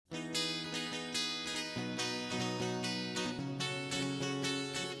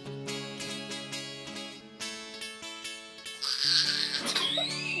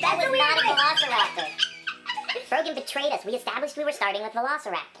That was not a Velociraptor. Brogan betrayed us. We established we were starting with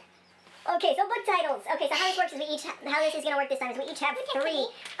Velociraptor. Okay, so book titles. Okay, so how this works is how this is gonna work this time is we each have three.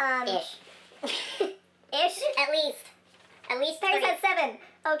 Ish. Ish, at least. At least Paris three. has 7.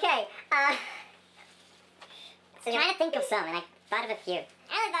 Okay. So I'm trying to think of some, and I thought of a few.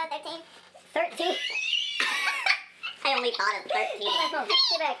 I only thought of 13. 13. I only thought of 13.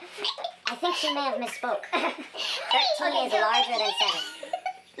 Stay back. I think she may have misspoke. 13 Okay, is so- larger than 7.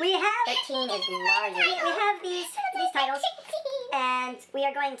 We have 13 is larger. we have these titles, and we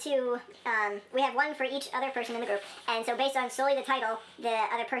are going to we have one for each other person in the group, and so based on solely the title, the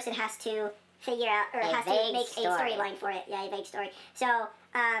other person has to figure out or A has to vague make story. a storyline for it. Yeah, a vague story. So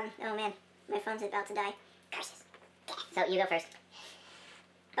oh man, my phone's about to die. Curses. So you go first.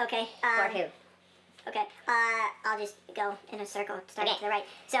 Okay. For who? Okay. I'll just go in a circle, starting Okay. to the right.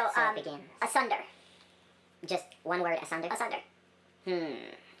 So So begin. asunder. Just one word, asunder? Asunder.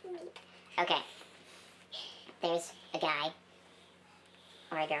 Okay. There's a guy.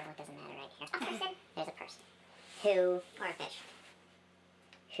 Or a girl, it doesn't matter right here. A person. There's a person. Who, Or a fish.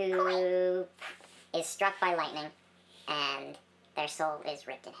 who is struck by lightning, and their soul is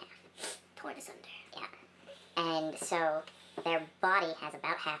ripped in half. Torn asunder. Yeah. And so their body has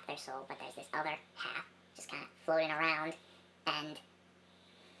about half their soul, but there's this other half just kind of floating around. And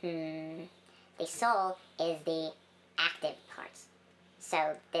the soul is the active parts.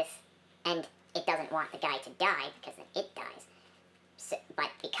 So and it doesn't want the guy to die because then it dies. So, but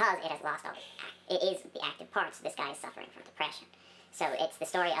because it has lost all it is the active parts, this guy is suffering from depression. So it's the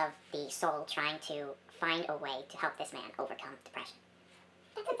story of the soul trying to find a way to help this man overcome depression.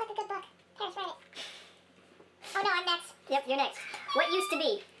 That sounds like a good book. Paris, write it. Oh no, I'm next. Yep, you're next. What used to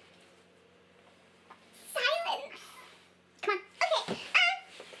be? Silence. Come on. Okay.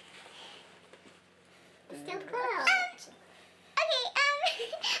 Still close. Okay.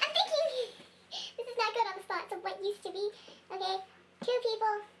 I'm thinking. This is not good on the spot. So what used to be? Okay. 2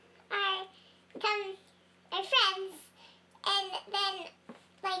 people are friends, and then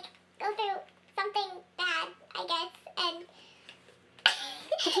like go through something bad, I guess, and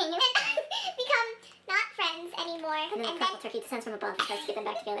Continue. and become not friends anymore. And then the purple turkey descends from above and tries to get them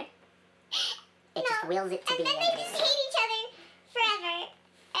back together. It just wills it to and be. then they just hate each other forever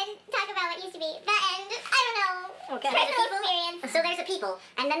and talk about what used to be. The end. I don't know. Okay. Personal experience. So there's a people,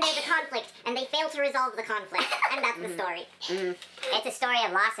 and then there's a conflict, and they fail to resolve the conflict, and that's the story. It's a story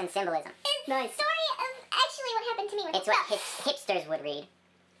of loss and symbolism. It's the story of actually what happened to me when It's I what stopped. hipsters would read.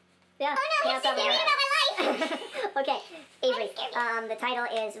 Oh Yeah. no, Yeah, it's just so- read about my life. Okay, Avery. The title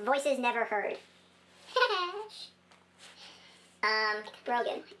is Voices Never Heard.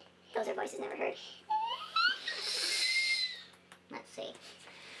 Brogan. Those are voices never heard. Let's see.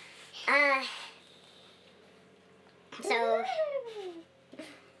 So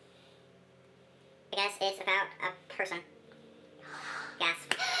I guess it's about a person.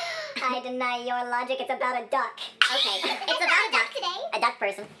 Gasp. I deny your logic. It's about a duck. Okay, it's about a duck. Today. A duck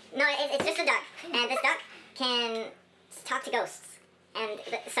person. No, it's just a duck. And this duck can talk to ghosts. And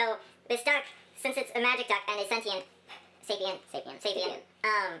so this duck, since it's a magic duck and is sentient, sapient,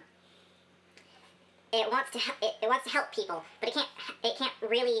 it wants to help people, but it can't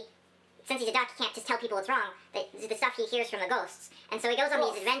really. Since he's a duck, he can't just tell people what's wrong. The stuff he hears from the ghosts, and so he goes on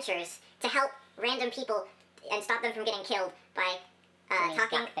these adventures to help random people and stop them from getting killed by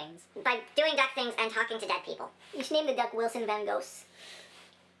talking duck things. by doing duck things and talking to dead people. You should name the duck Wilson Van Ghost.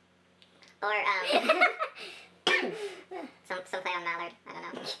 Or some play on Mallard. I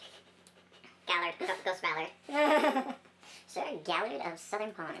don't know. Gallard, Ghost Mallard. Sir Gallard of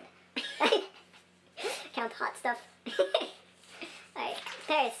Southern Pond. Count hot stuff. Alright,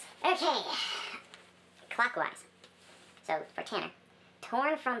 Paris. Okay. Clockwise. So for Tanner,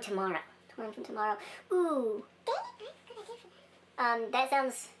 torn from tomorrow. Torn from tomorrow. Ooh. That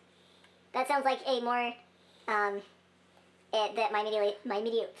sounds like a more that my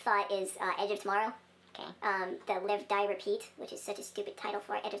immediate thought is Edge of Tomorrow. Okay. The Live, Die, Repeat, which is such a stupid title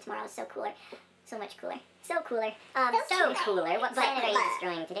for it. Edge of Tomorrow is so cooler. So much cooler. So cooler. So cooler. What But- planet are you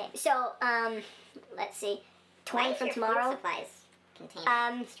destroying today? So, let's see. Why Torn is from your Tomorrow. food supplies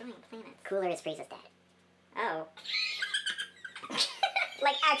contained? Destroying planets. Cooler is Frieza's dad. Oh.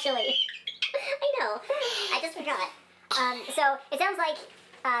 Like, actually. I know. I just forgot. So, it sounds like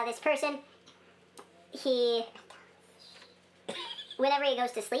this person, whenever he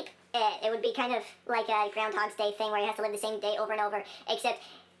goes to sleep, it would be kind of like a Groundhog's Day thing where he has to live the same day over and over, except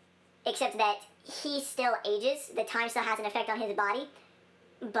that he still ages. The time still has an effect on his body,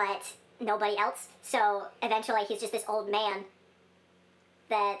 but nobody else. So eventually he's just this old man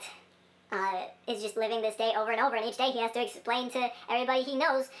that is just living this day over and over, and each day he has to explain to everybody he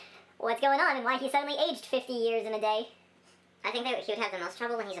knows what's going on and why he suddenly aged 50 years in a day. I think that he would have the most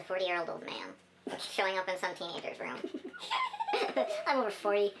trouble when he's a 40-year-old old man, showing up in some teenager's room. I'm over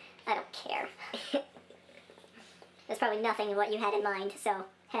 40. I don't care. There's probably nothing in what you had in mind, so.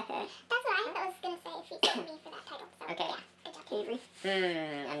 That's what I was gonna say if he took me for that title. So Okay. yeah, good job.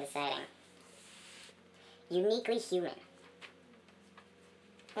 Avery. I'm deciding. Uniquely human.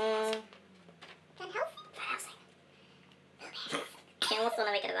 Van Helsing? I almost want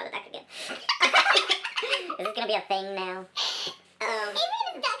to make it about a duck again. Is this gonna be a thing now? Avery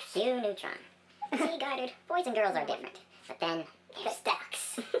is ducks. Hugh Neutron. See, Goddard, boys and girls are different, but then There's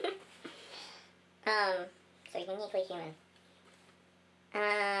ducks. So uniquely human.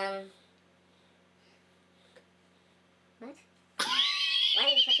 What? Why are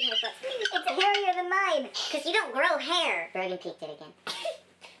you touching my foot? It's hairier than mine. Because you don't grow hair. Bergen peeked it again.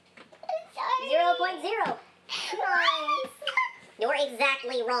 Sorry. 0.0. You're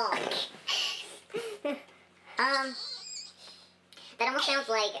exactly wrong. That almost sounds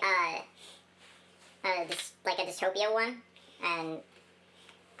like like a dystopia one, and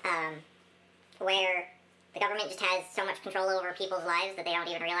where the government just has so much control over people's lives that they don't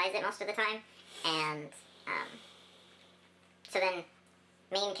even realize it most of the time, and so then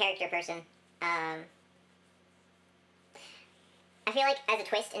main character person, I feel like as a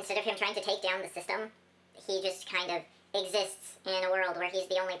twist, instead of him trying to take down the system, he just kind of exists in a world where he's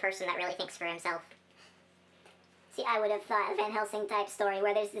the only person that really thinks for himself. See, I would have thought a Van Helsing type story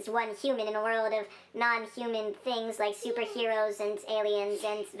where there's this one human in a world of non-human things like superheroes and aliens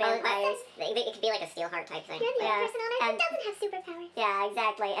and vampires. It could be like a Steelheart type thing. You're the Yeah, only person on Earth and- who doesn't have superpowers. Yeah,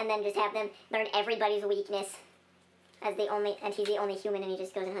 exactly. And then just have them learn everybody's weakness as the only, and he's the only human, and he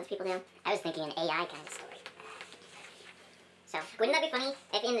just goes and hunts people down. I was thinking an AI kind of story. So, wouldn't that be funny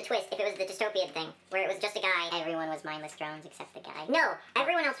if in the twist, if it was the dystopian thing, where it was just a guy, everyone was mindless drones except the guy? No,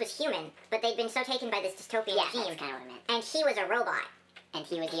 everyone else was human, but they'd been so taken by this dystopian Yeah, theme. that's kind of what I meant. And he was a robot, and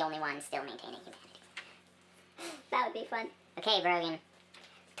he was the only one still maintaining humanity. That would be fun. Okay, Brogan.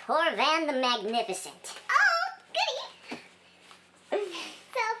 Torvan the Magnificent. Oh, goody!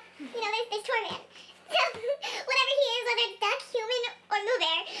 So, there's Torvan. So, whatever he is, whether it's duck, human, or Moo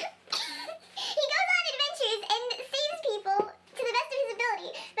Bear, he goes on adventures and saves people to the best of his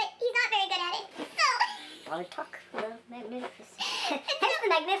ability, but he's not very good at it. So, Bartok the Magnificent. That's the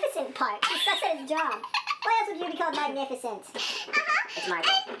magnificent part. He sucks at his job. Why else would you be called magnificent? It's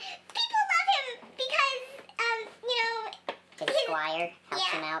Marvel. people love him because, His squire helps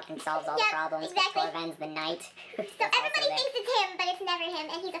Yeah. him out and solves all Yeah, the problems. exactly. Torvan's the knight. so everybody thinks it's him, but it's never him,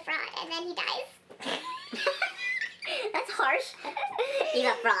 and he's a fraud, and then he dies. That's harsh. He's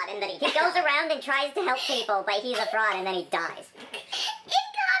a fraud, and then he goes around and tries to help people, but he's a fraud, and then he dies. In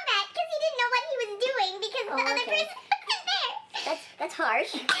combat, because he didn't know what he was doing, because the other okay. person wasn't there. That's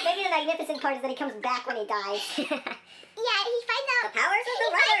harsh. Maybe the magnificent part is that he comes back when he dies. Yeah, he finds out. The powers of He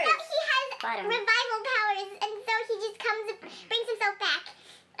the finds runners. out he has Bottom. revival powers, and so he just brings himself back.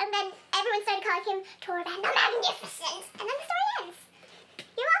 And then everyone started calling him Torvan the Magnificent. And then the story ends.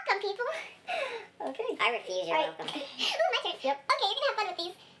 You're welcome, people. Okay. I refuse your Alright. welcome. Ooh, my turn. Yep. Okay, you can have fun with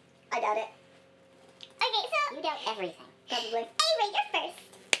these. I doubt it. Okay, so, You doubt everything. Probably. Avery, you're first.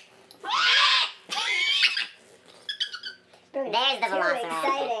 Brogan's There's the too Velociraptor.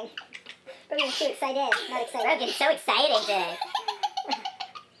 exciting. Brogan's too excited. Not excited. Brogan's so exciting today.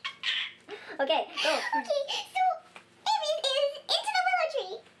 Okay, go. Okay, so Avery is into the willow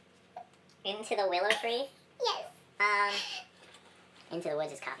tree. Into the willow tree. Yes. Into the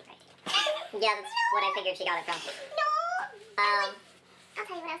woods is copyrighted. Yeah, that's what I figured she got it from. No. I'll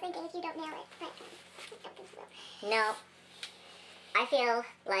tell you what I was thinking if you don't nail it, but I don't think so. No. I feel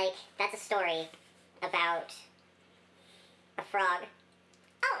like that's a story about a frog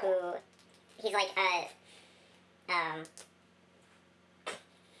Oh. who he's like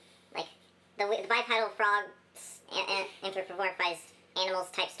the bipedal frog anthropomorphized animals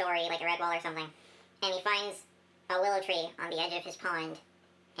type story, like a red wall or something, and he finds a willow tree on the edge of his pond,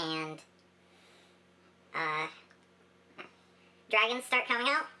 and dragons start coming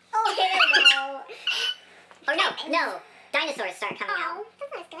out. Oh, here we go. Or no, dinosaurs start coming out. Oh, that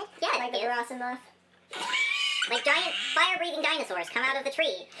sounds good. Yeah, Like the Garasimov. like giant fire-breathing dinosaurs come out of the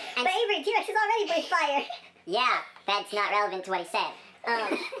tree. And But Avery, T-Rex has already breathed fire. yeah, that's not relevant to what he said.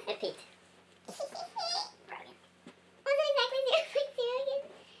 It peaked. Was it exactly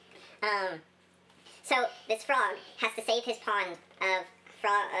 0.0 again? So this frog has to save his pond of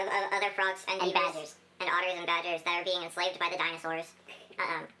other frogs and beavers badgers. and otters and badgers that are being enslaved by the dinosaurs.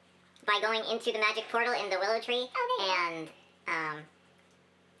 By going into the magic portal in the willow tree Oh, there you and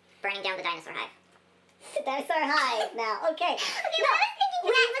burning down the dinosaur hive. The dinosaur hive now. Okay. Okay, well, I was thinking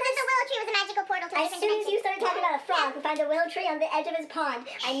that the willow tree was a magical portal to a As different soon as you dimension. started talking about a frog who finds a willow tree on the edge of his pond,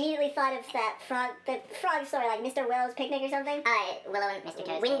 I immediately thought of that frog, the frog story, like Mr. Willow's Picnic or something. Willow and Mr.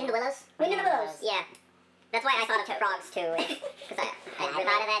 Toad's Wind in the Willows? Wind in the Willows. Yeah. That's why I thought of frogs too. Because I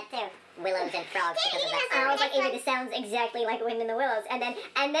thought of that too. Willows and frogs because of that And I was story. like, Avery, this sounds exactly like Wind in the Willows. And then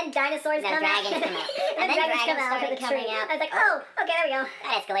dinosaurs Then come out. dragons come out. and then dragons come out of started the coming tree. out. I was like, oh, okay, there we go.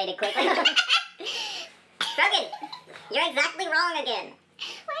 That escalated quickly. Froggen, you're exactly wrong again.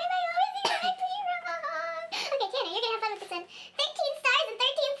 Why am I always exactly wrong? Okay, Tanner, you're gonna have fun with this one. 13 stars and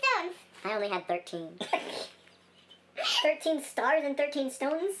 13 stones. I only had 13. 13 stars and 13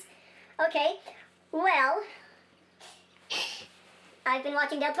 stones. Okay, well, I've been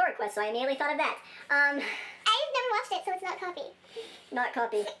watching Del Toro Quest, so I immediately thought of that. I've never watched it, so it's not copy. Not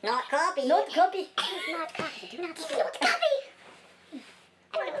copy. Not copy. Not copy. It's not copy. Do not steal Not copy.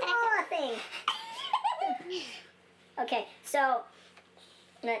 I don't know what that Oh, thing. Okay, so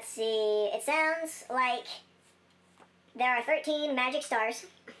let's see. It sounds like there are 13 magic stars,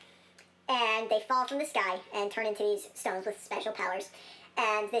 and they fall from the sky and turn into these stones with special powers.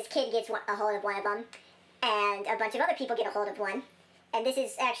 And this kid gets a hold of one of them, and a bunch of other people get a hold of one. And this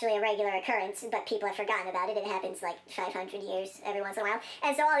is actually a regular occurrence, but people have forgotten about it. It happens like 500 years every once in a while.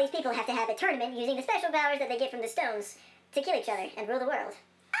 And so all these people have to have a tournament using the special powers that they get from the stones to kill each other and rule the world.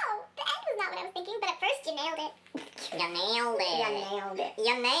 Oh, the end was not what I was thinking, but at first you nailed it. You nailed it. You nailed it.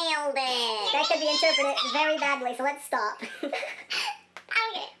 You nailed it. That could be interpreted very badly, so let's stop. I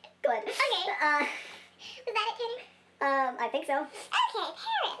don't get it. Good. Okay. Was that it, Tanner? I think so. Okay,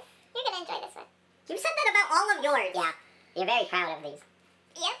 Paris. You're gonna enjoy this one. You said that about all of yours. Yeah. You're very proud of these.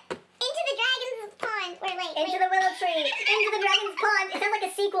 Yep. Into the dragon's pond or lake. Into the willow tree. Into the dragon's pond. It sounds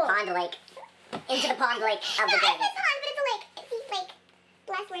like a sequel. Pond lake. Into the pond lake of the I dragons. said pond, but it's a lake. It's lake.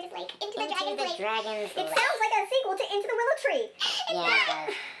 The last word is lake. Into the dragon's Into the lake. dragon's It lake. sounds like a sequel to Into the Willow Tree. Yeah, it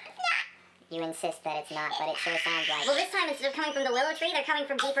does. You insist that it's not, but it sure sounds like Well, it. this time instead of coming from the willow tree, they're coming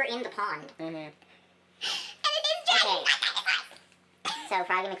from deeper in the pond. Mm-hmm. And it is dragon. So,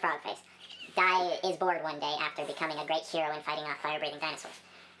 Froggy McFrogface is bored one day after becoming a great hero and fighting off fire-breathing dinosaurs.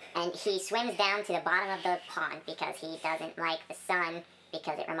 And he swims down to the bottom of the pond because he doesn't like the sun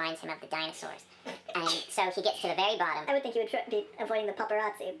because it reminds him of the dinosaurs. And so he gets to the very bottom. I would think you would be avoiding the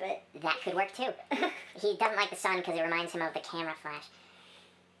paparazzi, but That could work too. He doesn't like the sun because it reminds him of the camera flash.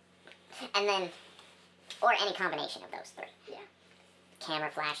 And then, or any combination of those three. Yeah. Camera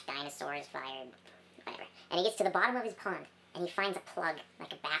flash, dinosaurs, fire, whatever. And he gets to the bottom of his pond, and he finds a plug,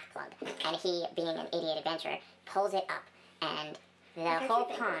 like a bath plug. And he, being an idiot adventurer, pulls it up, and the whole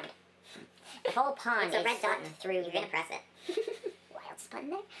pond It's a red is dot. sucked through. You're gonna press it. Wild spot in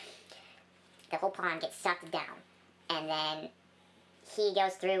there. The whole pond gets sucked down, and then he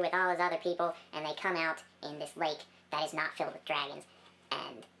goes through with all his other people, and they come out in this lake that is not filled with dragons,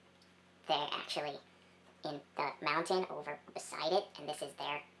 and they're actually in the mountain over beside it, and this is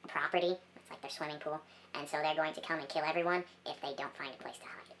their property. It's like their swimming pool, and so they're going to come and kill everyone if they don't find a place to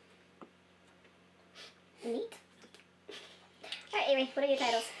hide. neat. Alright, Avery, what are your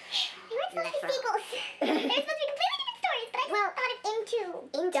titles? You weren't supposed to be sequels. They're supposed to be completely different stories, but I thought of into.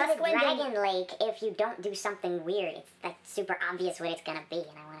 Into Duskwind the and- Dragon Lake, if you don't do something weird, it's like super obvious what it's gonna be,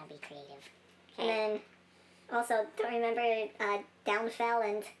 and I want to be creative. And then, also, don't remember Downfell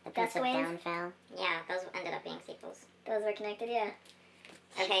and The Prince of Duskwind? Downfell. Yeah, those ended up being sequels. Those were connected, yeah.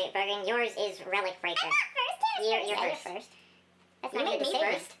 Okay, Bergen, yours is Relic Breaker. I'm not first. Tanner's You're first. first. That's You not made good me to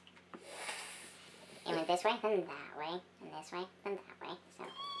say. first. It went this way, then that way, then this way, then that way. So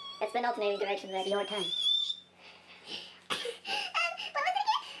It's been alternating directions, it's actually. your turn. What was it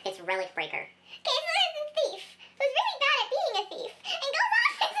again? It's Relic Breaker. Okay, so there's this thief who's really bad at being a thief and goes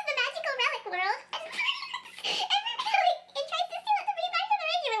off into the magical relic world and every relic and tries to steal it to bring it back to the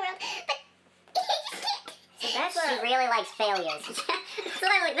regular world, but he just can't. So that's She really likes failures. So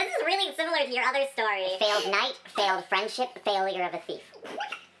I'm like, this is really similar to your other story. Failed knight, failed friendship, failure of a thief.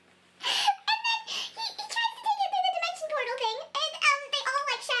 And then he tries to take it through the dimension portal thing, and they all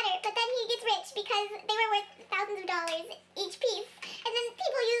like shatter, but then he gets rich because they were worth thousands of dollars each piece, and then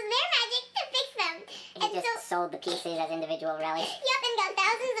people use their magic to fix them. He And just so, sold the pieces as individual relics yep, and got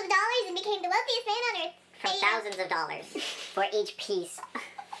thousands of dollars and became the wealthiest man on earth. For There you go. thousands of dollars. for each piece.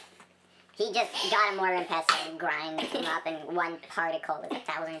 He just got a Morgan pestle and grind them up, and one particle is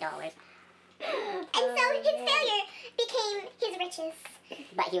 $1,000. And so his failure became his riches.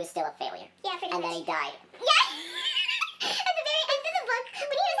 But he was still a failure. Yeah, pretty And much. then he died. Yeah! At the very end of the book,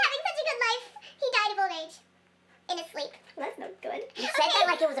 when he was having such a good life, he died of old age. In his sleep. That's no good. You said that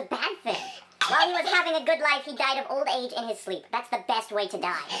like it was a bad thing. Well, While he was having a good life, he died of old age in his sleep. That's the best way to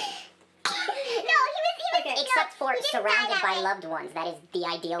die. No, he was Except for he didn't die surrounded that by way. loved ones. That is the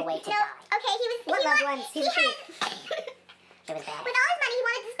ideal way to No, die. okay, he was. What he loved wa- ones? He He's a had, It was bad. with all his money, he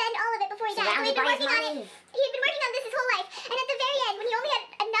wanted to spend all of it before he died. So Surrounded he'd been by his working on money. it. He had been working on this his whole life, and at the very end, when he only had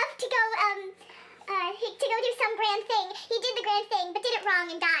enough to go do some grand thing, he did the grand thing, but did it wrong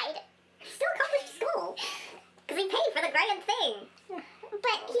and died. Still accomplished his goal. Because he paid for the grand thing.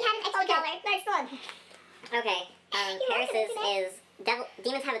 But he had an extra dollar. Next one. Okay, Paris's is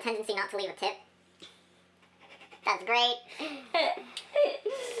demons have a tendency not to leave a tip. That's great.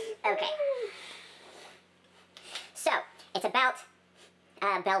 Okay. So, it's about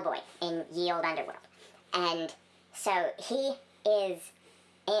Bellboy in Ye Olde Underworld. And so he is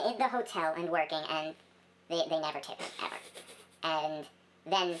in the hotel and working, and they never tip him, ever. And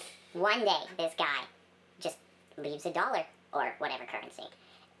then one day, this guy just leaves $1 or whatever currency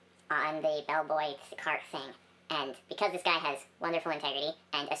on the Bellboy cart thing. And because this guy has wonderful integrity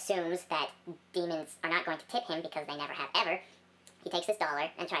and assumes that demons are not going to tip him because they never have ever, he takes this $1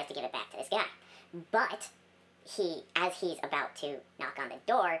 and tries to give it back to this guy. But as he's about to knock on the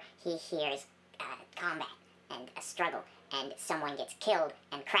door, he hears combat and a struggle, and someone gets killed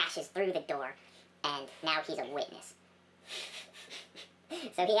and crashes through the door, and now he's a witness.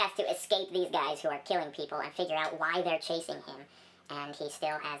 So he has to escape these guys who are killing people and figure out why they're chasing him, and he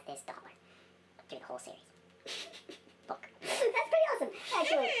still has this $1 through the whole series. Book. That's pretty awesome,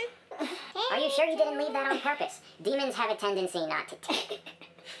 actually. Are you sure he didn't leave that on purpose? Demons have a tendency not to tip.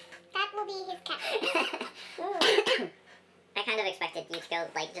 That will be his cat. I kind of expected you to go,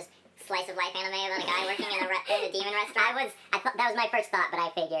 like, just slice of life anime about a guy working in a demon restaurant. I thought that was my first thought, but I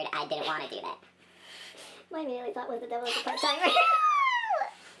figured I didn't want to do that. My immediately thought was the devil was a part-timer.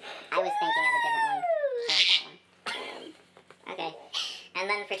 I was thinking of a different one. I like that one. Okay. And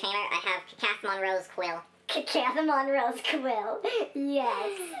then for Tamer, I have Kath Monroe's Quill. Kathy Monroe's Quill.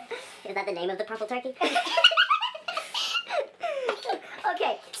 Yes. Is that the name of the purple turkey?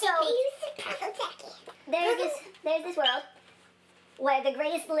 Okay, so there's this world where the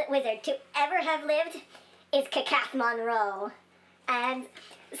greatest wizard to ever have lived is Kath Monroe. And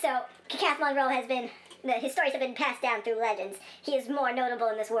so Kath Monroe his stories have been passed down through legends. He is more notable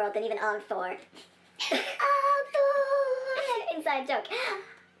in this world than even Ogthor. Ogthor! Inside joke.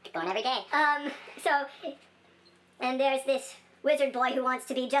 Going every day. And there's this wizard boy who wants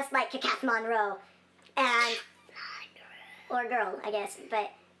to be just like Kath Monroe. Or girl, I guess,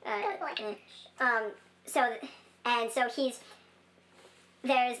 but,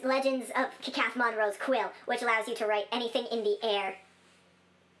 there's legends of Kath Monroe's Quill, which allows you to write anything in the air.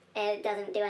 It doesn't do